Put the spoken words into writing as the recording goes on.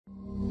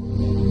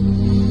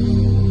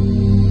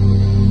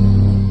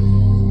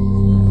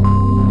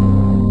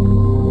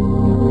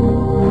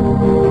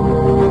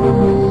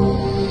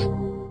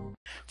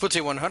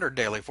FTSE 100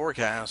 daily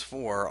forecast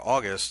for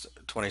August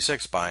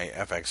 26 by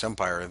FX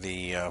Empire.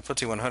 The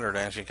FTSE 100,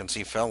 as you can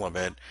see, fell a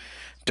bit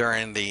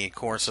during the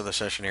course of the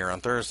session here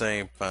on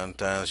Thursday,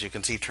 but as you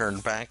can see,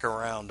 turned back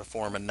around to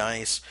form a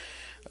nice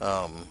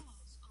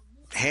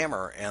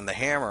hammer, and the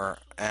hammer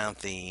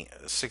at the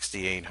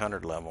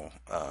 6,800 level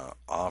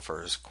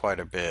offers quite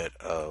a bit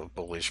of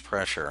bullish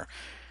pressure.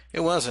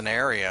 It was an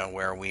area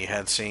where we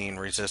had seen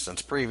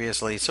resistance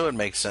previously, so it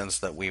makes sense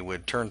that we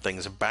would turn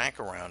things back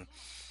around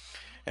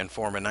and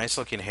form a nice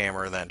looking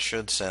hammer that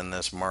should send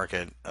this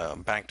market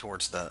back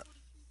towards the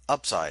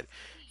upside.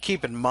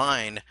 Keep in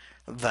mind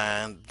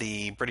that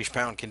the British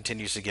pound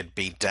continues to get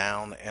beat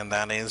down, and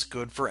that is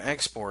good for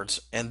exports.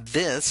 And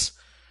this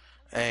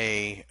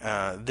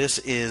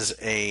is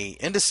a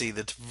indice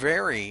that's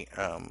very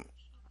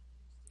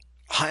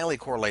highly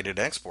correlated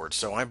to exports,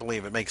 so I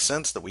believe it makes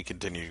sense that we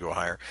continue to go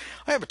higher.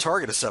 I have a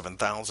target of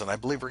 7,000. I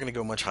believe we're going to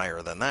go much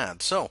higher than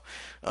that. So,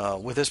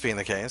 with this being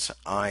the case,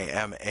 I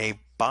am a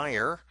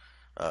buyer,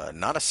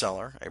 not a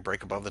seller. A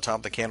break above the top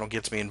of the candle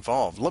gets me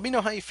involved. Let me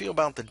know how you feel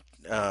about the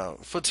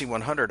FTSE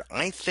 100.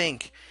 I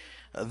think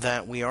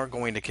that we are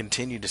going to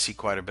continue to see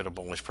quite a bit of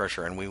bullish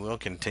pressure, and we will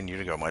continue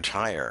to go much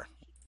higher.